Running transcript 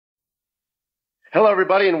Hello,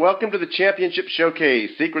 everybody, and welcome to the Championship Showcase,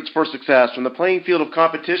 Secrets for Success, from the playing field of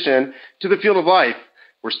competition to the field of life.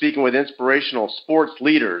 We're speaking with inspirational sports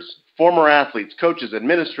leaders, former athletes, coaches,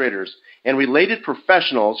 administrators, and related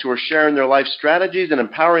professionals who are sharing their life strategies and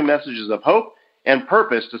empowering messages of hope and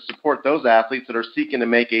purpose to support those athletes that are seeking to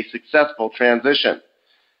make a successful transition.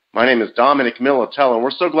 My name is Dominic Militello, and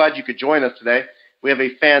we're so glad you could join us today. We have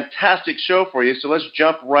a fantastic show for you, so let's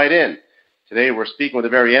jump right in. Today we're speaking with a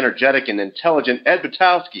very energetic and intelligent Ed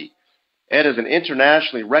Butowsky. Ed is an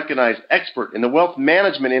internationally recognized expert in the wealth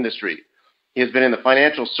management industry. He has been in the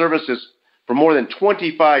financial services for more than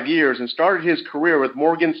 25 years and started his career with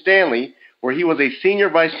Morgan Stanley, where he was a senior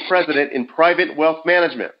vice president in private wealth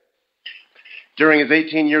management. During his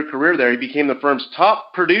 18-year career there, he became the firm's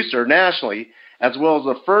top producer nationally, as well as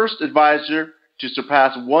the first advisor to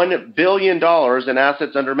surpass $1 billion in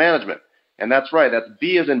assets under management. And that's right, that's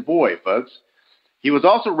B as in boy, folks. He was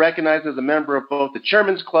also recognized as a member of both the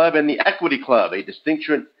Chairman's Club and the Equity Club, a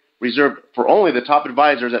distinction reserved for only the top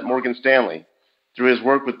advisors at Morgan Stanley. Through his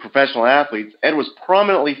work with professional athletes, Ed was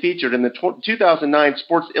prominently featured in the 2009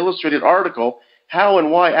 Sports Illustrated article, How and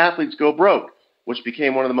Why Athletes Go Broke, which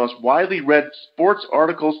became one of the most widely read sports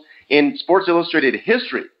articles in Sports Illustrated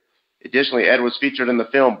history. Additionally, Ed was featured in the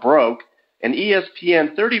film Broke, an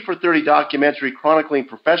ESPN 30 for 30 documentary chronicling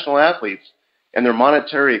professional athletes and their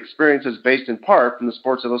monetary experiences based in part from the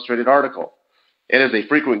Sports Illustrated article. Ed is a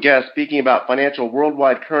frequent guest speaking about financial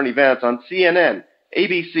worldwide current events on CNN,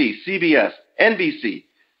 ABC, CBS, NBC,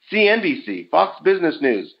 CNBC, Fox Business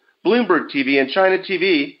News, Bloomberg TV, and China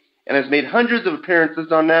TV, and has made hundreds of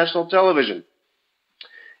appearances on national television.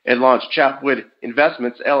 Ed launched Chapwood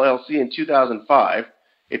Investments, LLC in 2005,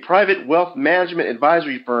 a private wealth management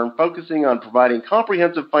advisory firm focusing on providing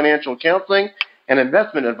comprehensive financial counseling and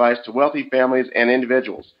investment advice to wealthy families and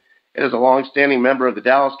individuals. Ed is a long-standing member of the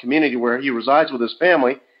Dallas community where he resides with his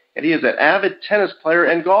family, and he is an avid tennis player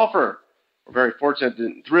and golfer. We're very fortunate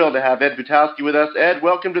and thrilled to have Ed Butowsky with us. Ed,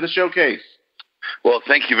 welcome to the showcase. Well,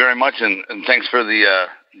 thank you very much, and thanks for the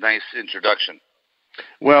nice introduction.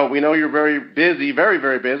 Well, we know you're very busy, very,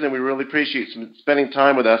 very busy, and we really appreciate spending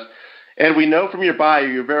time with us. And we know from your bio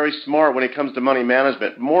you're very smart when it comes to money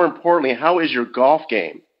management. More importantly, how is your golf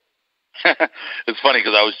game? It's funny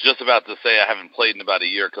because I was just about to say I haven't played in about a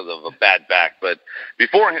year because of a bad back. But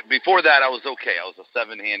before that, I was okay. I was a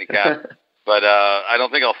 7 handicap. But I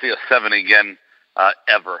don't think I'll see a 7 again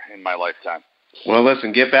ever in my lifetime. Well,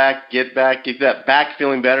 listen, get that back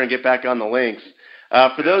feeling better and get back on the links.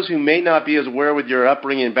 For those who may not be as aware with your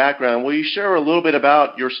upbringing and background, will you share a little bit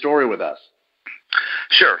about your story with us?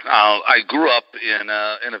 Sure. I grew up in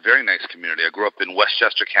a very nice community. I grew up in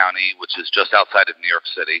Westchester County, which is just outside of New York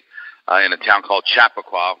City, in a town called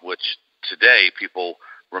Chappaqua, which today people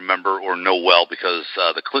remember or know well because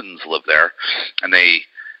the Clintons live there, and they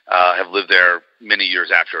have lived there many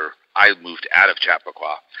years after I moved out of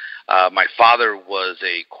Chappaqua. My father was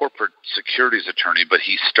a corporate securities attorney, but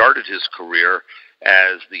he started his career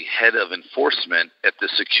as the head of enforcement at the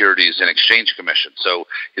Securities and Exchange Commission. So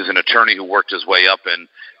he's an attorney who worked his way up and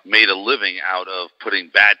made a living out of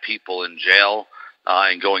putting bad people in jail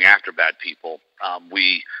and going after bad people.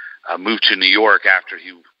 We moved to New York after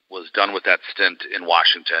he was done with that stint in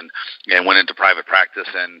Washington and went into private practice.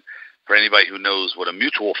 And for anybody who knows what a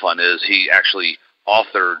mutual fund is, he actually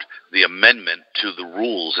authored the amendment to the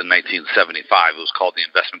rules in 1975. It was called the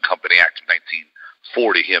Investment Company Act of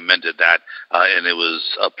 1940. He amended that, and it was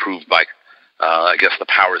approved by, I guess, the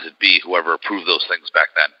powers that be, whoever approved those things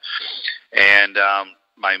back then. And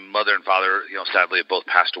my mother and father, sadly, have both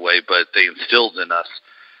passed away, but they instilled in us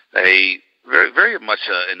a very, very much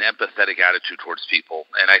an empathetic attitude towards people.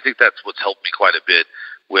 And I think that's what's helped me quite a bit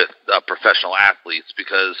with professional athletes,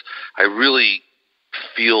 because I really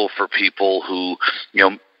feel for people who,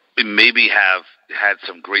 maybe have had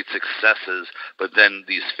some great successes, but then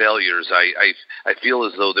these failures, I feel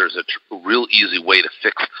as though there's a real easy way to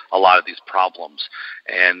fix a lot of these problems.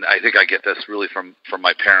 And I think I get this really from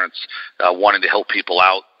my parents wanting to help people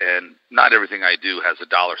out, and not everything I do has a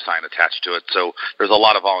dollar sign attached to it. So there's a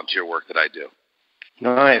lot of volunteer work that I do.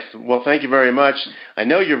 Nice. Well, thank you very much. I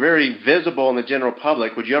know you're very visible in the general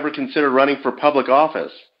public. Would you ever consider running for public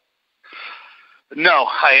office? No,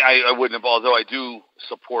 I wouldn't have, although I do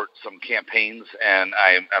support some campaigns, and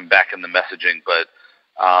I'm back in the messaging, but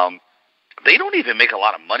they don't even make a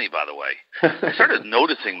lot of money, by the way. I started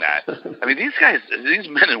noticing that. I mean, these guys, these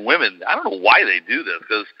men and women, I don't know why they do this,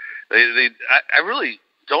 because I really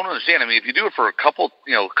don't understand. I mean, if you do it for a couple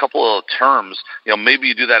of terms, maybe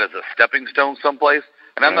you do that as a stepping stone someplace,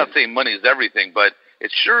 and I'm not saying money is everything, but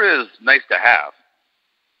it sure is nice to have.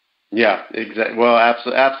 Yeah, exactly. Well,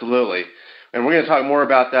 absolutely. And we're going to talk more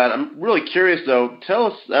about that. I'm really curious, though. Tell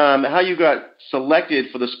us how you got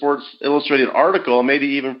selected for the Sports Illustrated article, maybe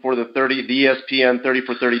even for the ESPN 30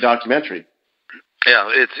 for 30 documentary. Yeah,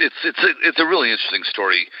 it's a really interesting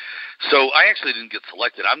story. So I actually didn't get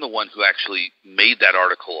selected. I'm the one who actually made that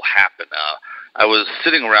article happen. I was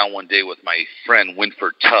sitting around one day with my friend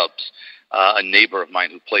Winford Tubbs, a neighbor of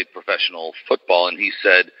mine who played professional football, and he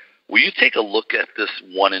said, "Will you take a look at this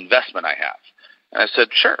one investment I have?" And I said,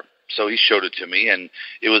 "Sure." So he showed it to me, and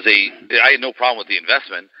I had no problem with the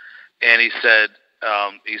investment. And he said,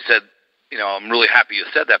 "I'm really happy you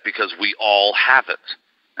said that because we all have it."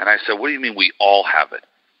 And I said, "What do you mean we all have it?"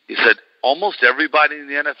 He said, "Almost everybody in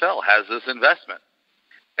the NFL has this investment."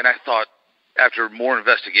 And I thought, after more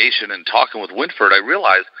investigation and talking with Winford, I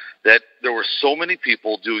realized that there were so many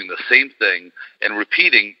people doing the same thing and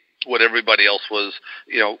repeating what everybody else was,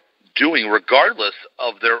 doing, regardless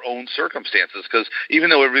of their own circumstances. Because even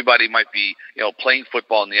though everybody might be, playing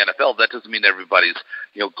football in the NFL, that doesn't mean everybody's,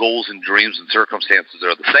 goals and dreams and circumstances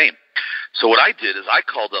are the same. So what I did is I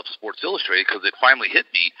called up Sports Illustrated because it finally hit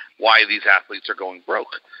me why these athletes are going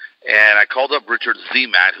broke. And I called up Richard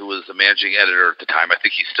Zemat, who was the managing editor at the time. I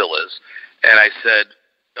think he still is. And I said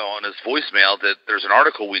on his voicemail that there's an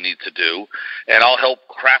article we need to do, and I'll help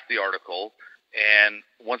craft the article. And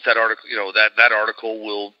once that article, that article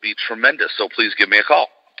will be tremendous. So please give me a call.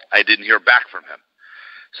 I didn't hear back from him.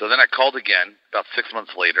 So then I called again about 6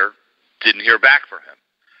 months later, didn't hear back from him.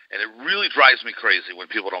 And it really drives me crazy when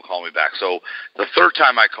people don't call me back. So the third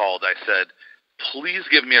time I called, I said, please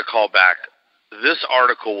give me a call back. This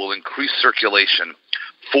article will increase circulation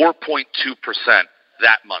 4.2%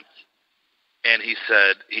 that month. And he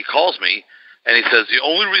calls me, and he says, the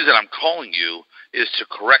only reason I'm calling you is to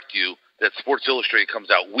correct you that Sports Illustrated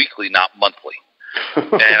comes out weekly, not monthly.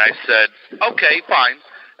 And I said, okay, fine.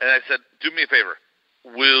 And I said, do me a favor.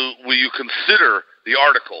 Will you consider the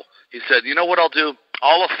article? He said, you know what I'll do?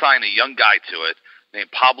 I'll assign a young guy to it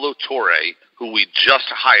named Pablo Torre, who we just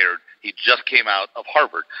hired. He just came out of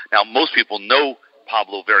Harvard. Now, most people know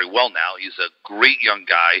Pablo very well now. He's a great young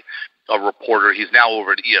guy, a reporter. He's now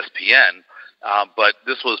over at ESPN. But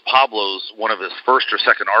this was Pablo's, one of his first or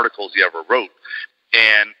second articles he ever wrote.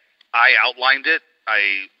 And I outlined it.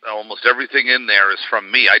 Almost everything in there is from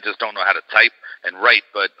me. I just don't know how to type and write.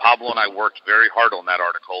 But Pablo and I worked very hard on that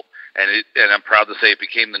article, and I'm proud to say it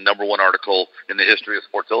became the #1 article in the history of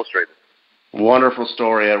Sports Illustrated. Wonderful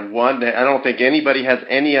story. And I don't think anybody has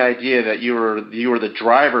any idea that you were the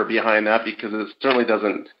driver behind that, because it certainly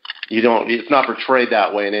doesn't. It's not portrayed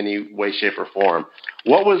that way in any way, shape, or form.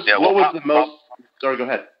 What was the most? Sorry, go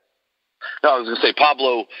ahead. No, I was going to say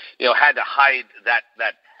Pablo, had to hide that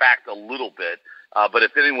fact a little bit. But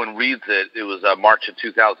if anyone reads it, it was March of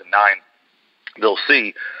 2009. They'll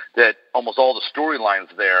see that almost all the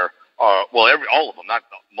storylines there are, all of them, not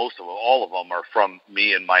most of them, all of them are from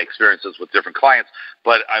me and my experiences with different clients.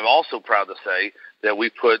 But I'm also proud to say that we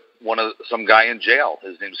put some guy in jail.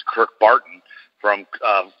 His name's Kirk Barton from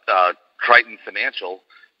Triton Financial.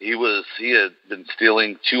 He had been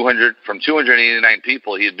stealing from 289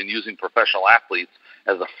 people. He had been using professional athletes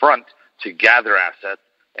as a front to gather assets,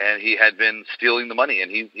 and he had been stealing the money, and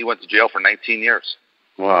he went to jail for 19 years.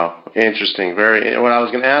 Wow, interesting. What I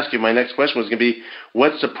was going to ask you, my next question was going to be,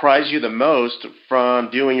 what surprised you the most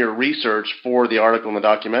from doing your research for the article in the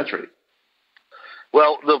documentary?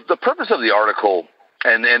 Well, the purpose of the article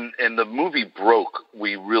and the movie Broke,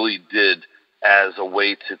 we really did as a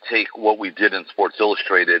way to take what we did in Sports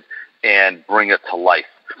Illustrated and bring it to life.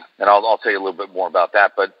 And I'll tell you a little bit more about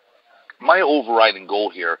that. But my overriding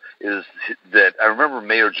goal here is that I remember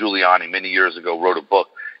Mayor Giuliani many years ago wrote a book,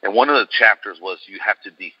 and one of the chapters was you have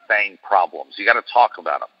to defang problems. You got to talk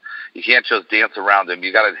about them. You can't just dance around them.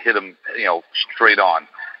 You got to hit them, straight on.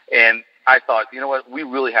 And I thought, you know what, we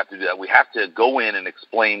really have to do that. We have to go in and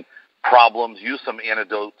explain problems, use some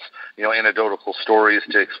anecdotal stories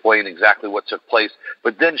to explain exactly what took place,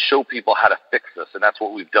 but then show people how to fix this. And that's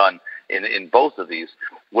what we've done in both of these.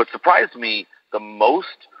 What surprised me the most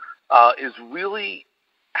is really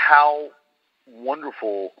how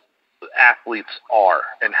wonderful athletes are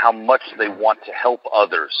and how much they want to help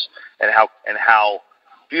others, and how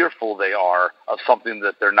fearful they are of something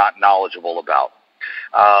that they're not knowledgeable about.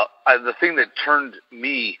 The thing that turned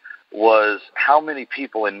me was how many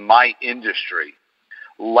people in my industry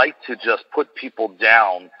like to just put people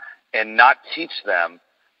down and not teach them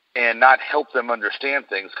and not help them understand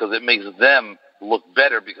things, because it makes them look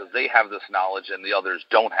better because they have this knowledge and the others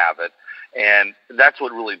don't have it. And that's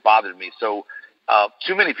what really bothered me. So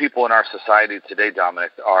too many people in our society today,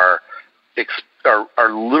 Dominic, are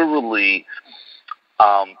literally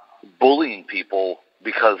bullying people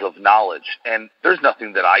because of knowledge. And there's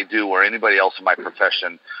nothing that I do or anybody else in my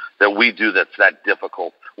profession that we do that's that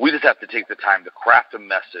difficult. We just have to take the time to craft a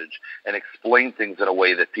message and explain things in a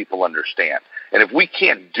way that people understand. And if we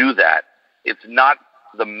can't do that, it's not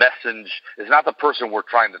the message, it's not the person we're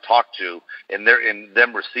trying to talk to and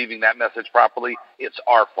them receiving that message properly. It's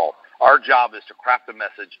our fault. Our job is to craft a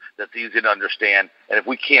message that's easy to understand. And if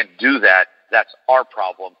we can't do that, that's our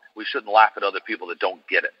problem. We shouldn't laugh at other people that don't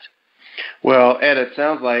get it. Well, Ed, it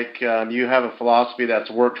sounds like you have a philosophy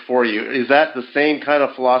that's worked for you. Is that the same kind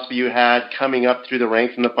of philosophy you had coming up through the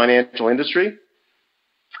ranks in the financial industry?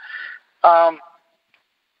 Well,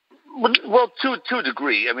 to a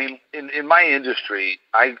degree. I mean, in my industry,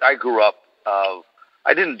 I grew up.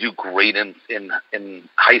 I didn't do great in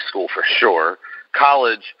high school for sure.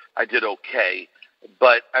 College, I did okay,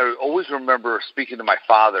 but I always remember speaking to my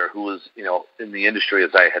father, who was in the industry,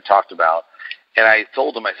 as I had talked about. And I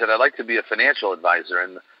told him, I said, I'd like to be a financial advisor.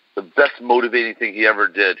 And the best motivating thing he ever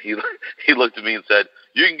did, he looked at me and said,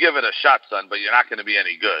 you can give it a shot, son, but you're not going to be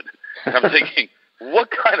any good. And I'm thinking, what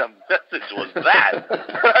kind of message was that?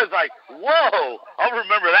 I was like, whoa, I'll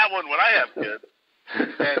remember that one when I have kids.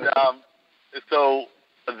 And so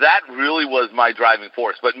that really was my driving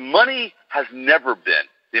force. But money has never been,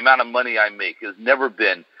 the amount of money I make has never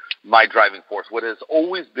been my driving force. What has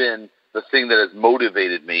always been the thing that has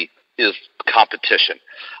motivated me is competition.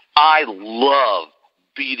 I love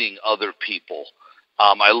beating other people.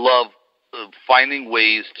 I love finding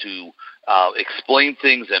ways to explain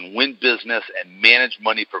things and win business and manage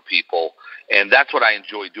money for people, and that's what I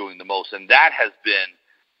enjoy doing the most. And that has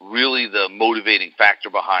been really the motivating factor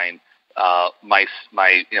behind my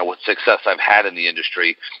what success I've had in the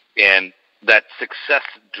industry. And that success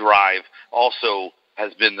drive also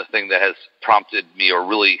has been the thing that has prompted me or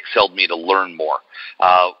really excelled me to learn more.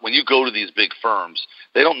 When you go to these big firms,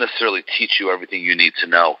 they don't necessarily teach you everything you need to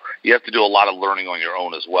know. You have to do a lot of learning on your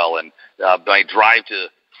own as well. And my drive to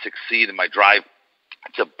succeed and my drive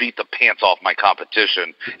to beat the pants off my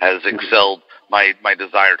competition has excelled my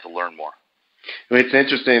desire to learn more. It's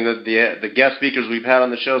interesting that the guest speakers we've had on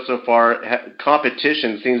the show so far,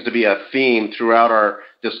 competition seems to be a theme throughout our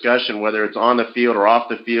discussion, whether it's on the field or off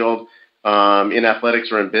the field, in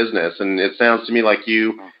athletics or in business. And it sounds to me like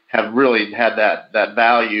you have really had that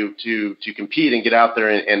value to compete and get out there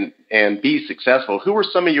and be successful. Who were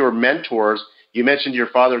some of your mentors? You mentioned your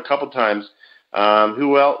father a couple times.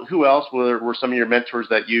 Who else were some of your mentors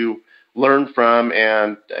that you learned from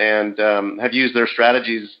and have used their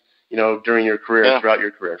strategies, during your career, throughout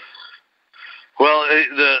your career? Well,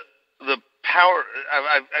 the power,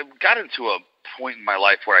 I've got into a point in my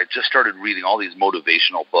life where I just started reading all these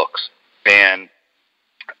motivational books, and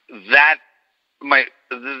that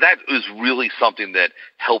is really something that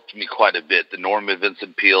helped me quite a bit. The Norman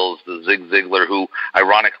Vincent Peale's, the Zig Ziglar, who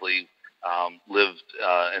ironically lived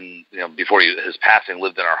before his passing,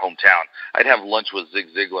 lived in our hometown. I'd have lunch with Zig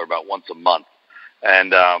Ziglar about once a month,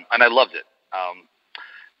 and I loved it.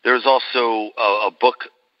 There's also a book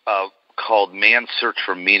called Man's Search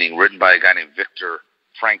for Meaning, written by a guy named Viktor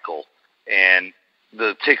Frankl. And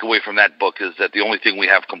the takeaway from that book is that the only thing we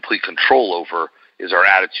have complete control over is our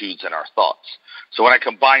attitudes and our thoughts. So when I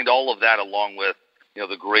combined all of that along with,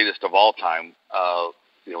 the greatest of all time,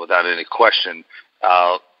 without any question,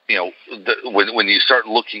 when you start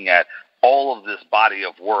looking at all of this body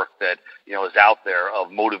of work that is out there of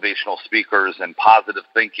motivational speakers and positive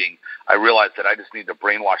thinking, I realized that I just need to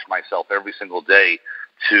brainwash myself every single day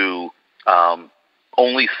to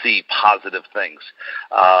only see positive things.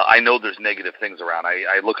 I know there's negative things around.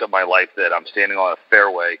 I look at my life that I'm standing on a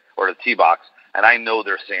fairway or a tee box, and I know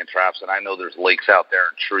there's sand traps, and I know there's lakes out there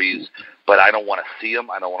and trees, but I don't want to see them.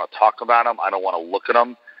 I don't want to talk about them. I don't want to look at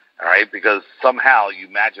them, all right, because somehow you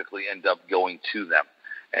magically end up going to them.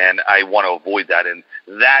 And I want to avoid that. And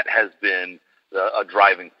that has been a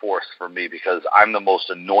driving force for me because I'm the most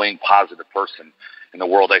annoying positive person in the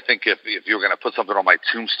world. I think if you were going to put something on my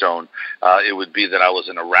tombstone, it would be that I was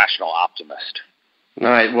an irrational optimist. All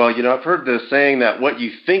right. Well, I've heard the saying that what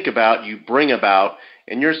you think about, you bring about.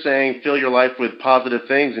 And you're saying fill your life with positive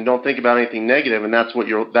things and don't think about anything negative, and that's what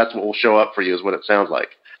will show up for you is what it sounds like.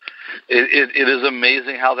 It is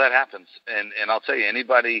amazing how that happens. And I'll tell you,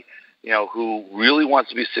 anybody who really wants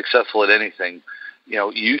to be successful at anything,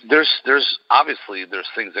 there's obviously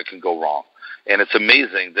things that can go wrong, and it's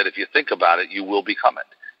amazing that if you think about it, you will become it.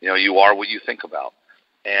 You are what you think about,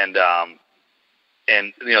 and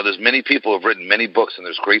there's many people who have written many books and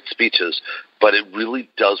there's great speeches, but it really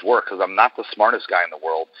does work because I'm not the smartest guy in the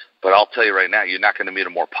world, but I'll tell you right now, you're not going to meet a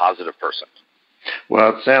more positive person.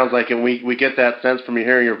 Well, it sounds like, and we get that sense from you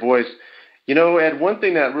hearing your voice. Ed, one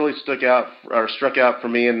thing that really struck out for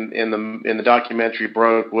me in the documentary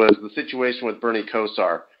Broke was the situation with Bernie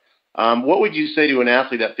Kosar. What would you say to an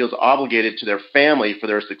athlete that feels obligated to their family for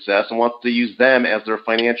their success and wants to use them as their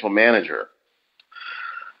financial manager?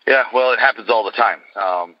 Yeah, well, it happens all the time,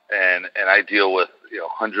 and I deal with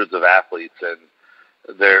hundreds of athletes,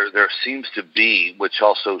 and there seems to be, which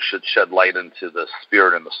also should shed light into the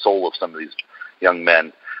spirit and the soul of some of these young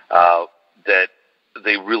men, that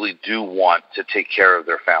they really do want to take care of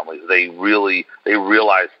their families. They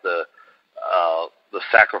realize the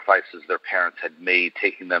sacrifices their parents had made,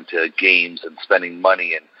 taking them to games and spending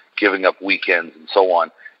money and giving up weekends and so on,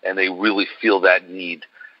 and they really feel that need.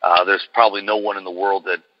 There's probably no one in the world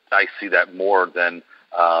that I see that more than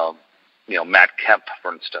Matt Kemp,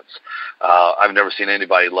 for instance. I've never seen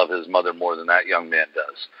anybody love his mother more than that young man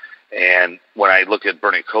does. And when I look at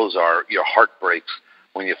Bernie Kosar, your heart breaks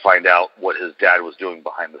when you find out what his dad was doing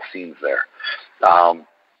behind the scenes there.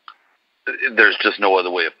 There's just no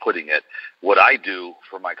other way of putting it. What I do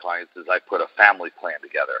for my clients is I put a family plan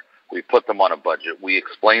together. We put them on a budget. We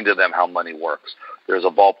explain to them how money works. There's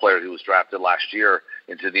a ball player who was drafted last year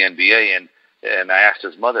into the NBA, and I asked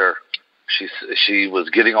his mother, she was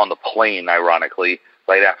getting on the plane, ironically,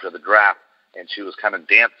 right after the draft, and she was kind of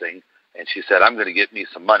dancing, and she said, "I'm going to get me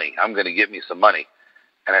some money. I'm going to get me some money."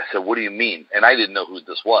 And I said, "What do you mean?" And I didn't know who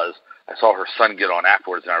this was. I saw her son get on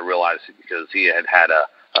afterwards, and I realized it because he had a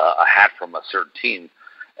hat from a certain team.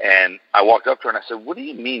 And I walked up to her, and I said, "What do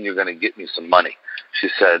you mean you're going to get me some money?" She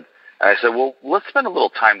said, and I said, "Well, let's spend a little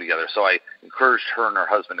time together." So I encouraged her and her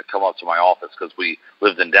husband to come up to my office because we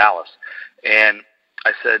lived in Dallas. And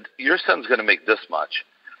I said, "Your son's going to make this much.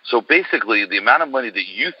 So basically, the amount of money that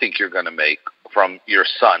you think you're going to make from your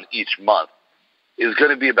son each month is going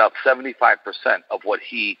to be about 75% of what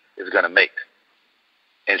he is going to make."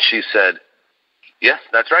 And she said, "Yes,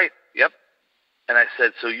 that's right. Yep." And I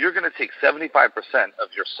said, "So you're going to take 75% of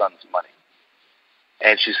your son's money?"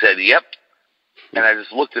 And she said, "Yep." And I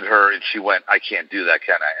just looked at her, and she went, "I can't do that,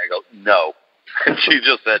 can I?" I go, "No." And she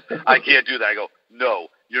just said, "I can't do that." I go, "No,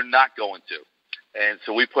 you're not going to." And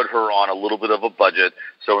so we put her on a little bit of a budget.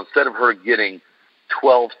 So instead of her getting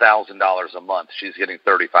 $12,000 a month, she's getting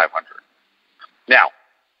 $3,500. Now,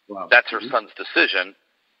 wow. That's her son's decision,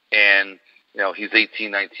 and he's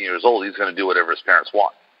 18, 19 years old. He's going to do whatever his parents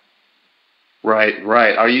want. Right.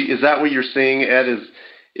 Is that what you're seeing, Ed?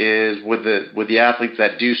 Is with the athletes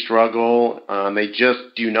that do struggle, they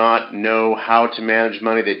just do not know how to manage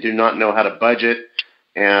money. They do not know how to budget,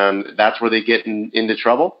 and that's where they get into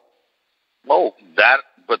trouble? Well,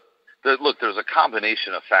 look, there's a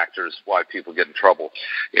combination of factors why people get in trouble.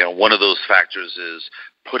 One of those factors is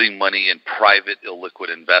putting money in private illiquid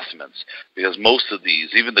investments, because most of these,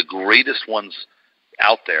 even the greatest ones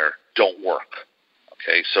out there, don't work.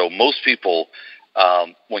 Okay, so most people,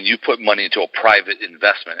 when you put money into a private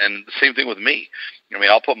investment, and the same thing with me,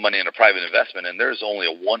 I'll put money in a private investment, and there's only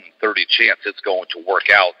a 1 in 30 chance it's going to work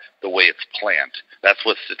out the way it's planned. That's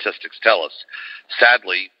what statistics tell us.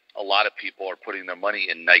 Sadly, a lot of people are putting their money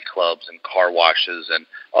in nightclubs and car washes and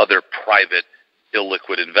other private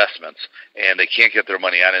illiquid investments, and they can't get their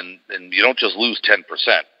money out, and you don't just lose 10%.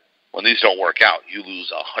 When these don't work out, you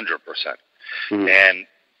lose 100%. Mm-hmm.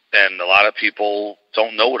 And a lot of people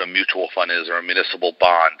don't know what a mutual fund is, or a municipal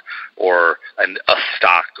bond, or a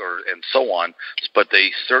stock, and so on, but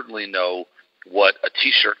they certainly know what a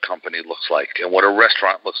T-shirt company looks like and what a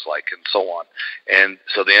restaurant looks like and so on. And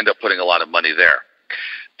so they end up putting a lot of money there.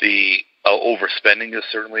 The overspending is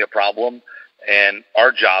certainly a problem, and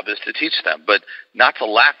our job is to teach them, but not to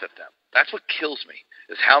laugh at them. That's what kills me,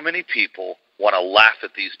 is how many people want to laugh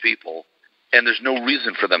at these people, and there's no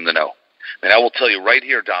reason for them to know. And I will tell you right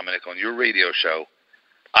here, Dominic, on your radio show,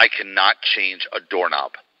 I cannot change a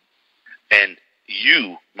doorknob. And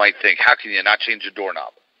you might think, how can you not change a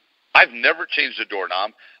doorknob? I've never changed a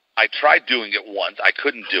doorknob. I tried doing it once. I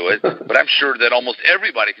couldn't do it. But I'm sure that almost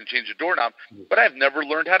everybody can change a doorknob, but I've never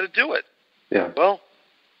learned how to do it. Yeah. Well,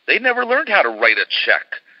 they never learned how to write a check.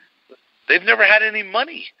 They've never had any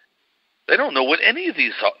money. They don't know what any of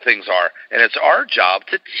these things are. And it's our job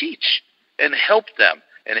to teach and help them.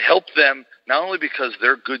 And help them not only because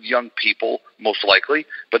they're good young people, most likely,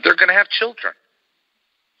 but they're going to have children.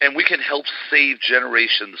 And we can help save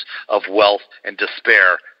generations of wealth and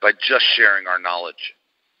despair by just sharing our knowledge.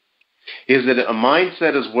 Is it a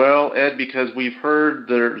mindset as well, Ed? Because we've heard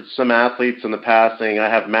there's some athletes in the past saying, I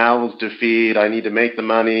have mouths to feed, I need to make the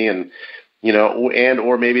money, and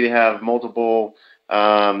or maybe they have multiple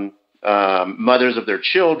mothers of their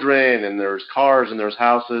children, and there's cars and there's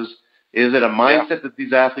houses. Is it a mindset that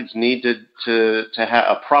these athletes need to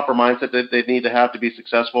have, a proper mindset that they need to have to be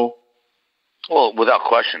successful? Well, without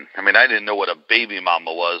question. I mean, I didn't know what a baby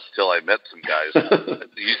mama was till I met some guys.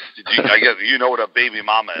 I guess you know what a baby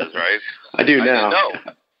mama is, right? I do now. I didn't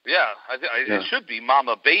know. Yeah, it should be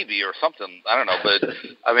mama baby or something. I don't know, but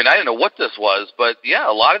I mean, I didn't know what this was. But yeah,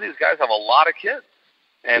 a lot of these guys have a lot of kids,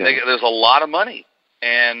 and there's a lot of money.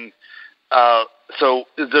 And so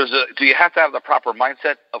do you have to have the proper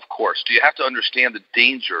mindset? Of course. Do you have to understand the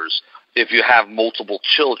dangers if you have multiple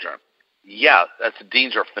children? Yeah, that's a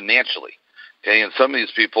danger financially. Okay, and some of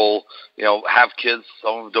these people, have kids.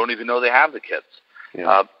 Some of them don't even know they have the kids.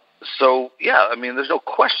 Yeah. I mean, there's no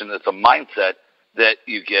question it's a mindset that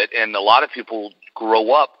you get, and a lot of people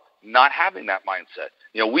grow up not having that mindset.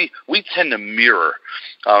 We tend to mirror.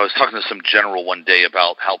 I was talking to some general one day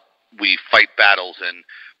about how we fight battles, and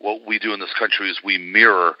what we do in this country is we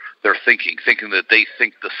mirror their thinking that they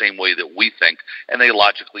think the same way that we think, and they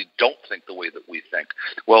logically don't think the way that we think.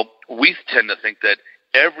 Well, we tend to think that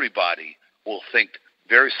everybody will think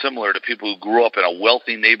very similar to people who grew up in a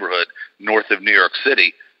wealthy neighborhood north of New York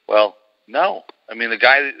City. Well, no. I mean, the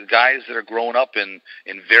guys that are growing up in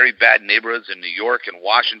very bad neighborhoods in New York and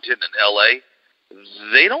Washington and L.A.,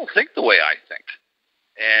 they don't think the way I think.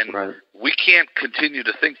 And we can't continue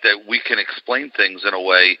to think that we can explain things in a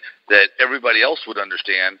way that everybody else would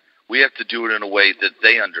understand. We have to do it in a way that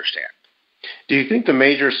they understand. Do you think the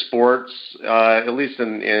major sports, at least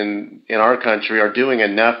in our country, are doing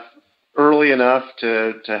early enough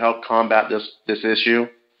to help combat this issue?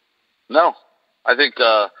 No. I think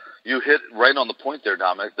you hit right on the point there,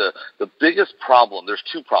 Dominic. The biggest problem, there's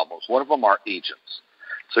two problems. One of them are agents.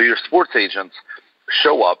 So your sports agents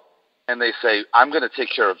show up and they say, I'm going to take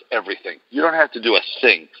care of everything. You don't have to do a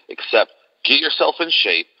thing except get yourself in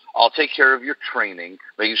shape. I'll take care of your training,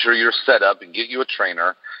 making sure you're set up and get you a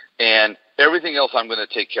trainer, and everything else I'm going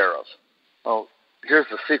to take care of. Well, here's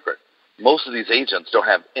the secret. Most of these agents don't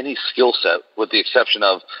have any skill set, with the exception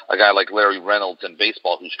of a guy like Larry Reynolds in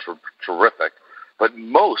baseball who's terrific. But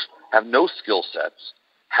most have no skill sets,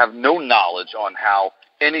 have no knowledge on how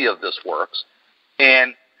any of this works,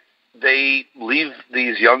 and they leave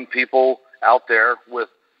these young people out there with,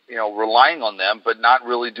 relying on them, but not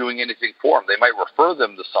really doing anything for them. They might refer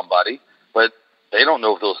them to somebody, but they don't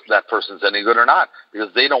know if that person's any good or not,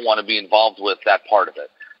 because they don't want to be involved with that part of it.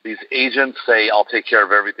 These agents say, I'll take care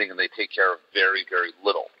of everything, and they take care of very, very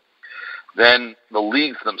little. Then the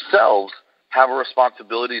leagues themselves have a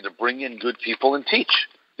responsibility to bring in good people and teach.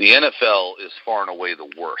 The NFL is far and away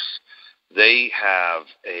the worst. They have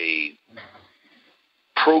a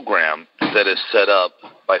program that is set up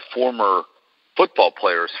by former football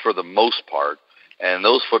players for the most part, and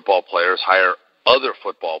those football players hire other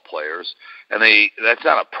football players, and that's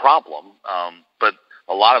not a problem, but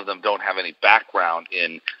a lot of them don't have any background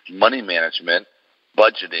in money management,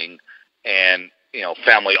 budgeting, and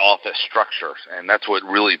family office structure. And that's what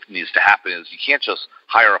really needs to happen is you can't just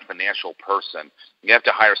hire a financial person. You have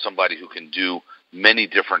to hire somebody who can do many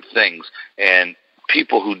different things. And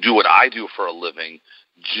people who do what I do for a living,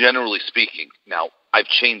 generally speaking, now I've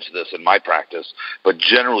changed this in my practice, but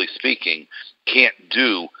generally speaking, can't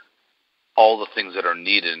do all the things that are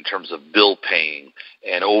needed in terms of bill paying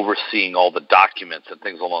and overseeing all the documents and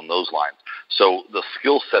things along those lines. So the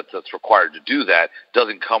skill set that's required to do that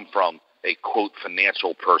doesn't come from a, quote,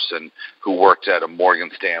 financial person who worked at a Morgan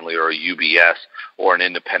Stanley or a UBS or an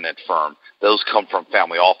independent firm. Those come from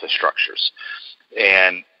family office structures.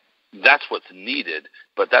 And that's what's needed,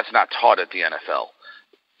 but that's not taught at the NFL.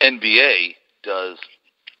 NBA does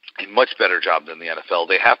a much better job than the NFL.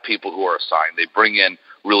 They have people who are assigned. They bring in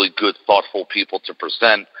really good, thoughtful people to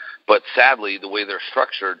present. But sadly, the way they're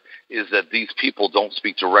structured is that these people don't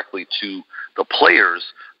speak directly to the players.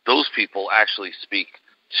 Those people actually speak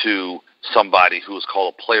to somebody who is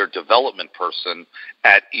called a player development person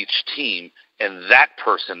at each team, and that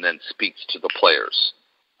person then speaks to the players.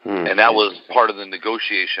 And that was part of the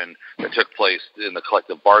negotiation that took place in the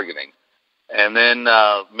collective bargaining. And then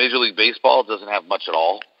Major League Baseball doesn't have much at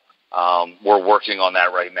all. We're working on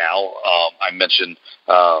that right now. I mentioned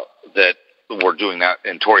that we're doing that,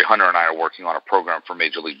 and Torrey Hunter and I are working on a program for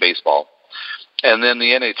Major League Baseball. And then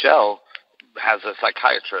the NHL has a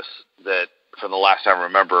psychiatrist that, from the last time I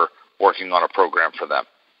remember, working on a program for them.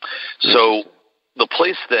 So the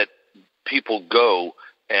place that people go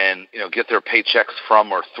and get their paychecks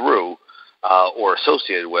from or through or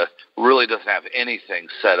associated with really doesn't have anything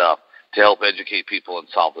set up to help educate people and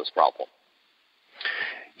solve this problem.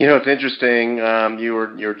 It's interesting. You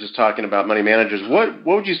were just talking about money managers. What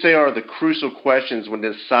would you say are the crucial questions when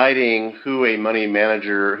deciding who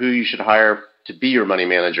you should hire to be your money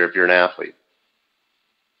manager if you're an athlete?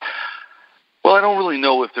 Well, I don't really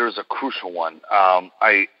know if there's a crucial one.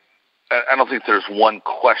 I I don't think there's one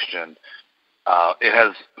question. It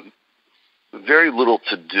has very little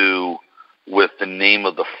to do with the name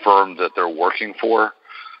of the firm that they're working for,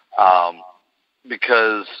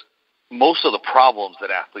 because most of the problems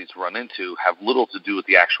that athletes run into have little to do with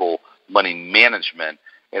the actual money management.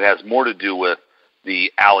 It has more to do with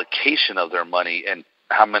the allocation of their money and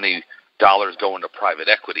how many dollars go into private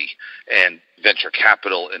equity and venture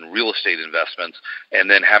capital and real estate investments, and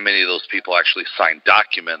then how many of those people actually sign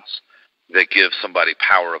documents that give somebody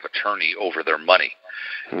power of attorney over their money.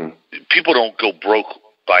 People don't go broke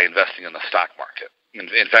by investing in the stock market.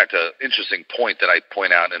 In fact, an interesting point that I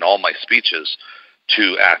point out in all my speeches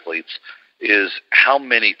to athletes is how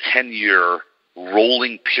many 10-year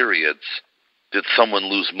rolling periods did someone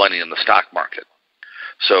lose money in the stock market.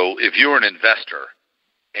 So if you're an investor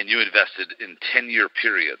and you invested in 10-year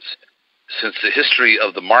periods, since the history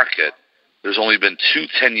of the market, there's only been 2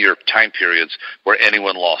 10-year time periods where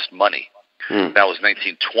anyone lost money. That was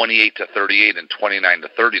 1928 to 38 and 29 to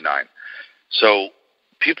 39. So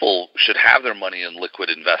people should have their money in liquid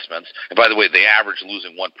investments. And by the way, they average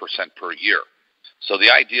losing 1% per year. So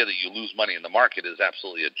the idea that you lose money in the market is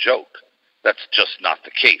absolutely a joke. That's just not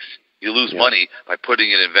the case. You lose money by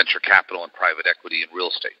putting it in venture capital and private equity and real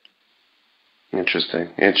estate. Interesting.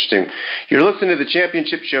 You're listening to the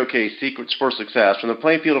Championship Showcase, Secrets for Success. From the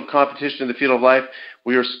playing field of competition to the field of life,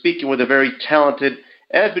 we are speaking with a very talented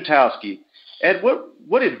Ed Butowsky. Ed,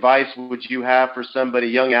 what advice would you have for somebody, a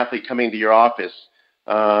young athlete coming to your office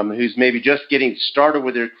who's maybe just getting started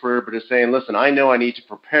with their career but is saying, listen, I know I need to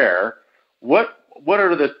prepare. What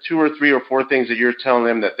are the 2 or 3 or 4 things that you're telling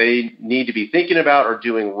them that they need to be thinking about or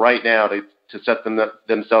doing right now to set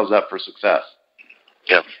themselves up for success?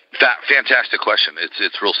 Yeah, fantastic question.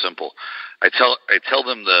 It's real simple. I tell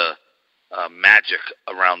them the magic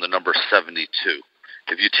around the number 72.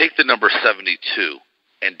 If you take the number 72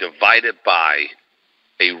 and divide it by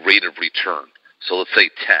a rate of return, so let's say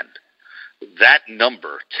 10, that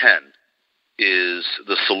number 10 is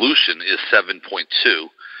the solution is 7.2,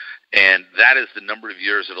 and that is the number of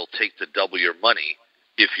years it'll take to double your money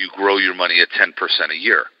if you grow your money at 10% a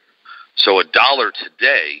year. So $1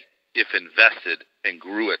 today, if invested and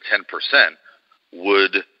grew at 10%,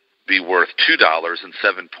 would be worth $2 in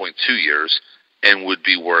 7.2 years and would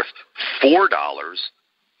be worth $4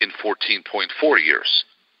 in 14.4 years.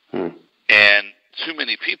 And too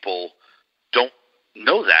many people don't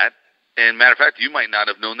know that. And matter of fact, you might not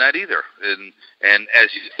have known that either. And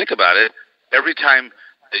as you think about it, every time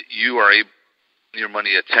that you are able your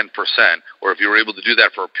money at 10%, or if you were able to do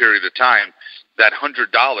that for a period of time, that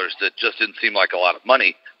 $100 that just didn't seem like a lot of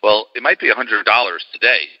money, well, it might be $100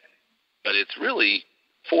 today, but it's really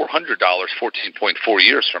 $400 14.4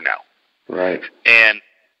 years from now. Right. And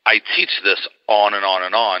I teach this on and on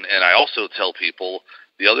and on, and I also tell people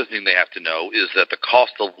the other thing they have to know is that the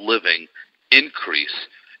cost of living increase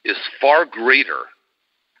is far greater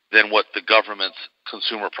than what the government's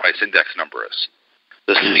consumer price index number is.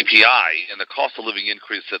 The CPI and the cost of living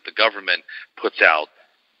increase that the government puts out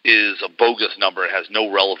is a bogus number. It has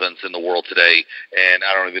no relevance in the world today, and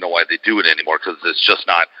I don't even know why they do it anymore because it's just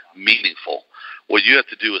not meaningful. What you have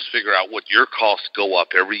to do is figure out what your costs go up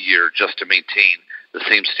every year just to maintain the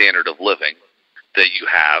same standard of living that you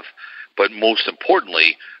have. But most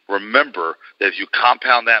importantly, remember that if you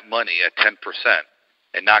compound that money at 10%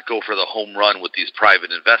 and not go for the home run with these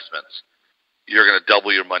private investments, you're going to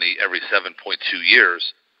double your money every 7.2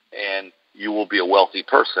 years, and you will be a wealthy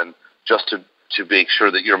person just to make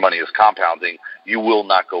sure that your money is compounding. You will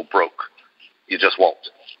not go broke. You just won't.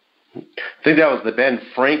 I think that was the Ben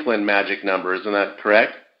Franklin magic number. Isn't that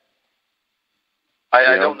correct?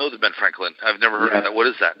 I don't know the Ben Franklin. I've never heard of that. What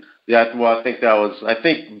is that? Yeah, well, I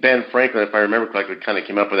think Ben Franklin, if I remember correctly, kind of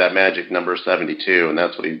came up with that magic number 72, and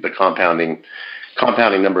that's what the compounding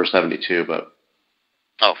number 72. But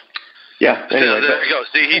yeah. Anyway, there you go.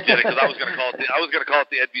 See, he did it because I was going to call it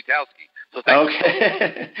the Ed Butowsky. So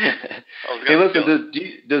okay. Hey,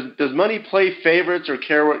 listen. Does money play favorites or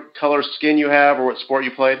care what color skin you have or what sport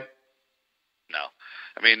you played? No.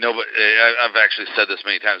 I mean, nobody. I've actually said this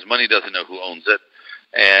many times. Money doesn't know who owns it,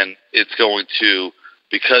 and it's going to,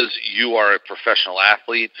 because you are a professional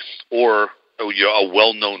athlete or you're a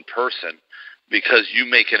well-known person, because you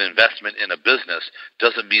make an investment in a business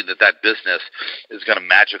doesn't mean that business is going to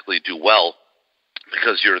magically do well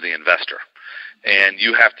because you're the investor. And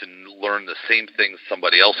you have to learn the same things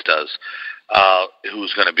somebody else does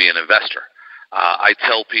who's going to be an investor. I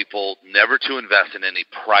tell people never to invest in any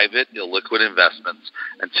private illiquid investments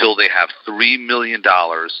until they have $3 million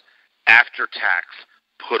after tax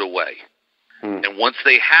put away. And once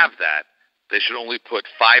they have that, they should only put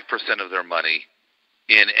 5% of their money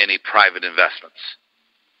in any private investments.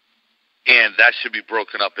 And that should be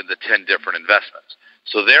broken up into 10 different investments.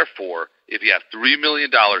 So therefore, if you have $3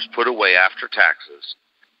 million put away after taxes,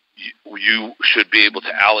 you should be able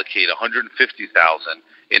to allocate $150,000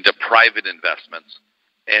 into private investments,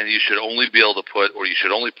 and you should only be able to put, or you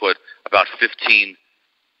should only put about $15,000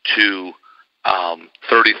 to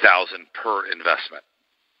 $30,000 per investment,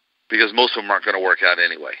 because most of them aren't going to work out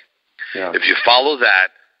anyway. Yeah. If you follow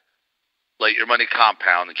that, let your money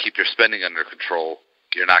compound and keep your spending under control,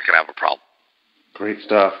 you're not going to have a problem. Great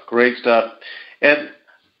stuff. Great stuff. And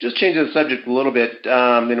just changing the subject a little bit,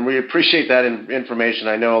 and we appreciate that information.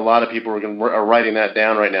 I know a lot of people are writing that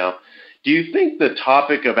down right now. Do you think the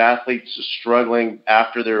topic of athletes struggling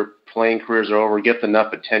after their playing careers are over gets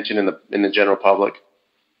enough attention in the general public?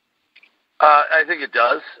 I think it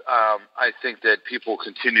does. I think that people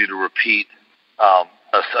continue to repeat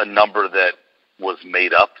a number that was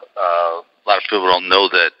made up. A lot of people don't know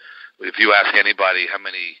that. If you ask anybody how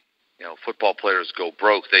many football players go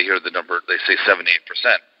broke, they hear the number. They say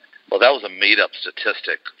 78%. Well, that was a made-up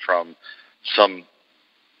statistic from some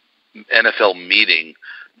NFL meeting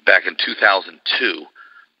back in 2002.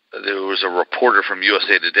 There was a reporter from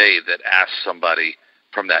USA Today that asked somebody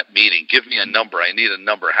from that meeting, give me a number. I need a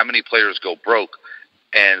number. How many players go broke?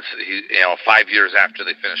 And 5 years after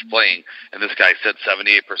they finished playing, and this guy said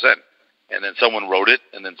 78%. And then someone wrote it,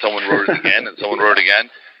 and then someone wrote it again, and someone wrote it again,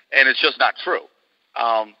 and it's just not true.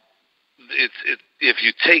 If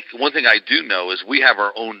you take one thing I do know is we have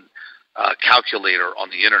our own calculator on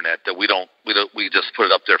the internet that we just put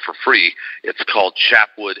it up there for free. It's called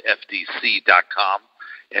ChapwoodFDC.com,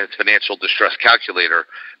 and it's financial distress calculator.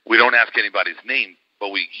 We don't ask anybody's name, but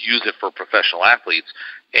we use it for professional athletes.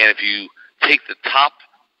 And if you take the top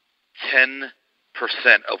 10%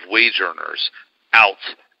 of wage earners out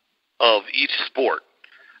of each sport,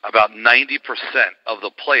 about 90% of the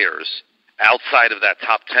players outside of that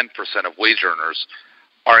top 10% of wage earners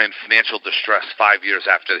are in financial distress 5 years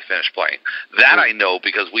after they finish playing. That I know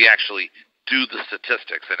because we actually do the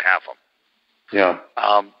statistics and have them. Yeah.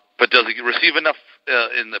 But does it receive enough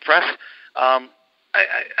in the press?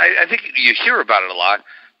 I think you hear about it a lot,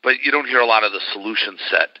 but you don't hear a lot of the solution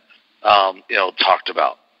set, talked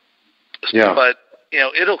about. Yeah. But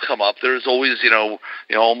it'll come up. There's always,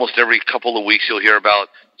 almost every couple of weeks you'll hear about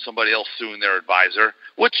somebody else suing their advisor,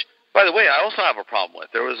 which, by the way, I also have a problem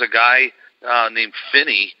with. There was a guy named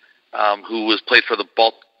Finney who played for the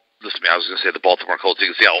Baltimore Colts. You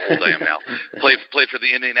can see how old I am now. Played for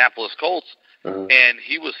the Indianapolis Colts, and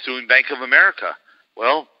he was suing Bank of America.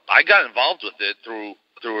 Well, I got involved with it through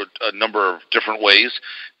a number of different ways,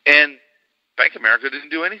 and Bank of America didn't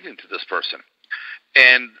do anything to this person.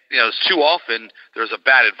 And it's too often there's a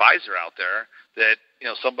bad advisor out there that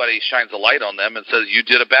somebody shines a light on them and says you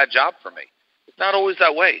did a bad job for me. It's not always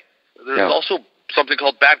that way. There's also something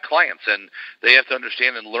called bad clients, and they have to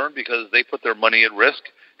understand and learn because they put their money at risk,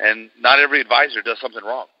 and not every advisor does something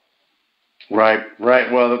wrong. Right.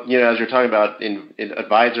 Well, as you're talking about in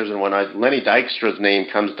advisors and whatnot, Lenny Dykstra's name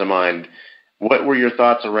comes to mind. What were your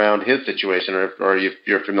thoughts around his situation, or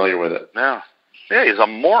you're familiar with it? Yeah, he's a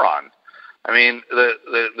moron. I mean,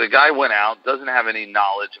 the guy went out, doesn't have any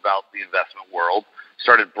knowledge about the investment world,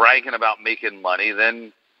 started bragging about making money,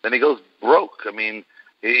 then he goes broke. I mean,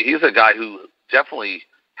 he's a guy who definitely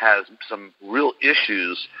has some real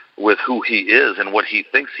issues with who he is and what he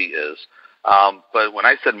thinks he is. But when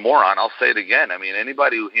I said moron, I'll say it again. I mean,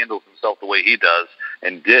 anybody who handles himself the way he does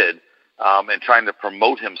and did, and trying to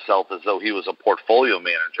promote himself as though he was a portfolio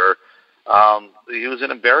manager, he was an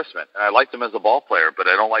embarrassment. And I liked him as a ball player, but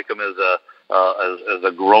I don't like him as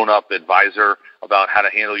a grown-up advisor about how to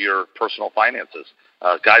handle your personal finances.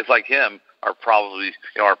 Guys like him are probably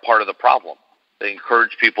are part of the problem. They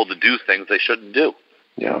encourage people to do things they shouldn't do.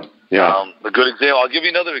 Yeah. A good example. I'll give you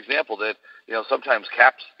another example that sometimes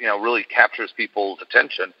really captures people's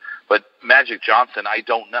attention. But Magic Johnson, I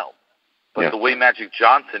don't know. But the way Magic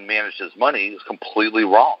Johnson managed his money is completely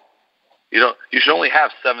wrong. You should only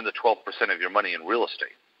have 7 to 12% of your money in real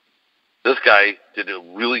estate. This guy did a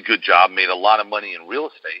really good job, made a lot of money in real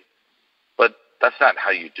estate, but that's not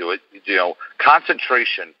how you do it.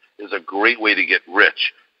 Concentration is a great way to get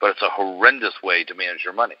rich, but it's a horrendous way to manage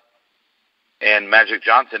your money. And Magic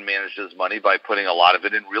Johnson managed his money by putting a lot of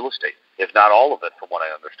it in real estate, if not all of it, from what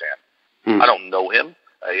I understand. I don't know him.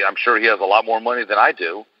 I'm sure he has a lot more money than I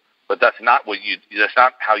do, but that's not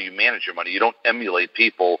how you manage your money. You don't emulate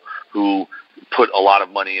people who put a lot of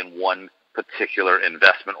money in one particular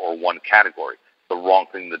investment or one category. The wrong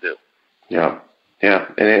thing to do. Yeah.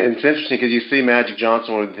 And it's interesting because you see Magic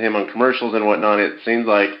Johnson with him on commercials and whatnot. It seems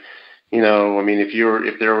like I mean,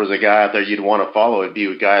 if there was a guy out there you'd want to follow, it'd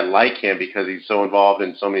be a guy like him because he's so involved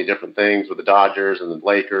in so many different things with the Dodgers and the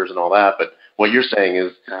Lakers and all that. But what you're saying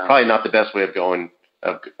is probably not the best way of going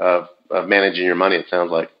of managing your money. It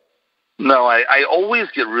sounds like. No, I always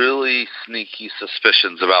get really sneaky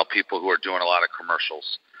suspicions about people who are doing a lot of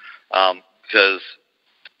commercials, because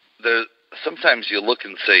sometimes you look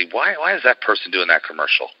and say, why is that person doing that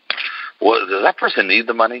commercial? Well, does that person need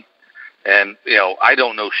the money? And, I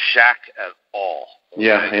don't know Shaq at all.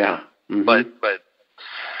 Yeah. Mm-hmm. But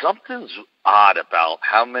something's odd about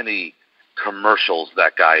how many commercials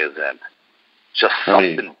that guy is in. Just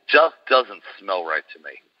something just doesn't smell right to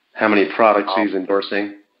me. How many products he's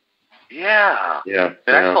endorsing? Yeah. Yeah.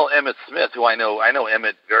 And I saw Emmett Smith, who I know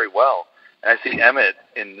Emmett very well. And I see Emmett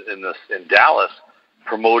in Dallas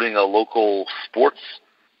promoting a local sports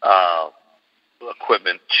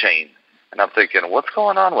equipment chain. And I'm thinking, what's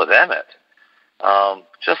going on with Emmett?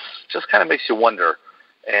 Just kind of makes you wonder.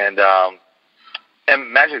 And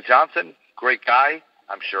Magic Johnson, great guy,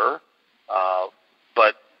 I'm sure.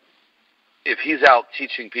 But if he's out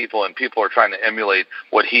teaching people and people are trying to emulate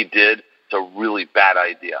what he did, it's a really bad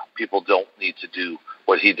idea. People don't need to do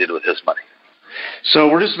what he did with his money. So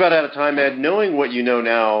we're just about out of time, Ed. Knowing what you know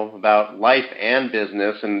now about life and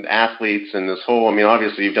business and athletes and this whole, I mean,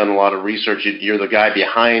 obviously you've done a lot of research. You're the guy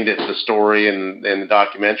behind it, the story and the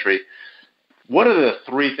documentary. What are the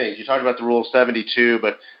three things? You talked about the rule of 72,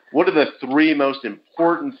 but what are the three most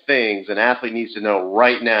important things an athlete needs to know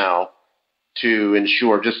right now to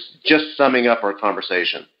ensure, just summing up our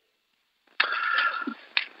conversation?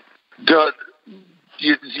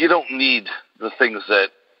 You don't need the things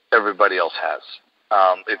that everybody else has.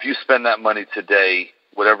 If you spend that money today,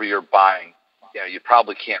 whatever you're buying, you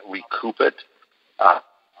probably can't recoup it.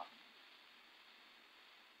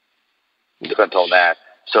 Spent on that.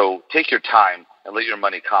 So take your time and let your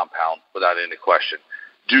money compound without any question.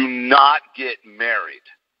 Do not get married.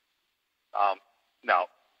 Now,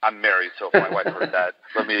 I'm married, so if my wife heard that,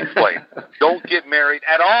 let me explain. Don't get married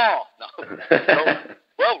at all. No,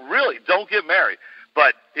 well, really, don't get married.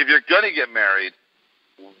 But if you're going to get married,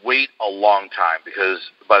 wait a long time, because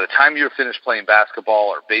by the time you're finished playing basketball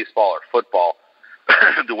or baseball or football,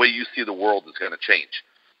 the way you see the world is going to change.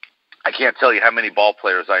 I can't tell you how many ball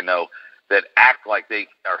players I know that act like they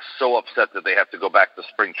are so upset that they have to go back to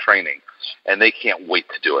spring training, and they can't wait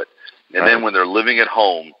to do it. And then when they're living at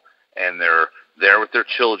home and they're there with their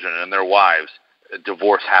children and their wives,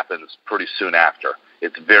 divorce happens pretty soon after.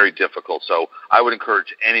 It's very difficult. So I would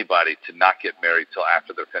encourage anybody to not get married till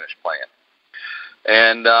after they're finished playing.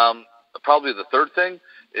 And probably the third thing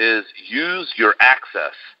is use your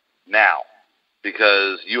access now,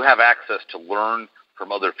 because you have access to learn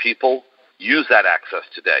from other people. Use that access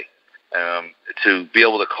today to be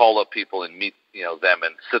able to call up people and meet them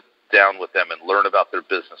and sit down with them and learn about their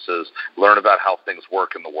businesses, learn about how things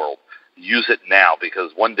work in the world. Use it now,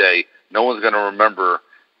 because one day no one's going to remember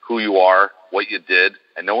who you are, what you did,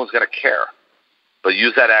 and no one's going to care. But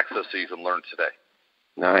use that access so you can learn today.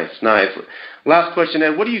 Nice. Last question,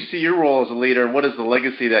 Ed. What do you see your role as a leader, and what is the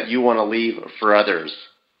legacy that you want to leave for others?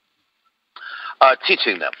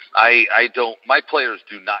 Teaching them. My players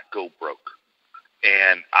do not go broke.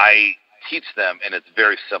 And I teach them, and it's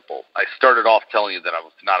very simple. I started off telling you that I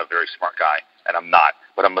was not a very smart guy, and I'm not,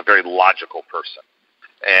 but I'm a very logical person.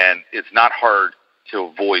 And it's not hard to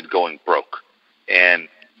avoid going broke. And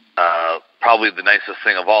probably the nicest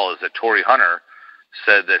thing of all is that Torrey Hunter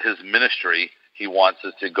said that his ministry he wants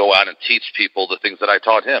is to go out and teach people the things that I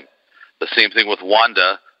taught him. The same thing with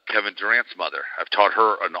Wanda, Kevin Durant's mother. I've taught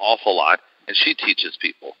her an awful lot, and she teaches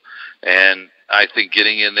people. And I think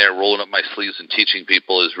getting in there, rolling up my sleeves and teaching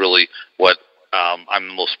people is really what I'm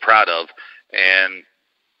the most proud of. And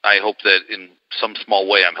I hope that in some small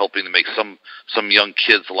way I'm helping to make some young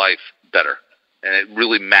kid's life better. And it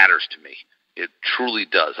really matters to me. It truly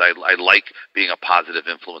does. I like being a positive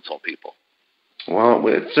influence on people. Well,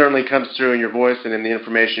 it certainly comes through in your voice and in the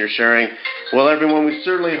information you're sharing. Well, everyone, we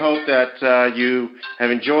certainly hope that you have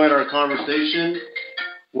enjoyed our conversation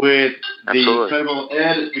with the incredible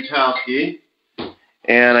Ed Butowsky.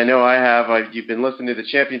 And I know I have. You've been listening to the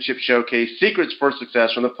Championship Showcase, Secrets for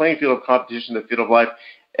Success, from the playing field of competition to the field of life.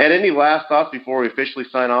 Ed, any last thoughts before we officially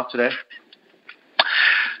sign off today?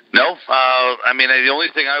 No. The only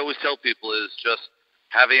thing I always tell people is just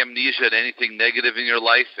have amnesia at anything negative in your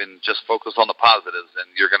life and just focus on the positives, and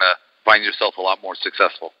you're going to find yourself a lot more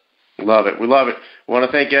successful. Love it. We love it. We want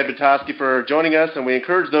to thank Ed Butowsky for joining us, and we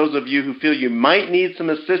encourage those of you who feel you might need some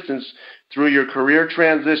assistance through your career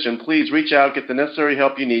transition, please reach out, get the necessary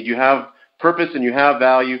help you need. You have purpose and you have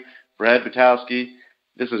value. For Ed Butowsky,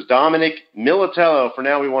 This is Dominic Militello. For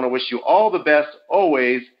now, we want to wish you all the best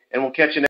always, and we'll catch you next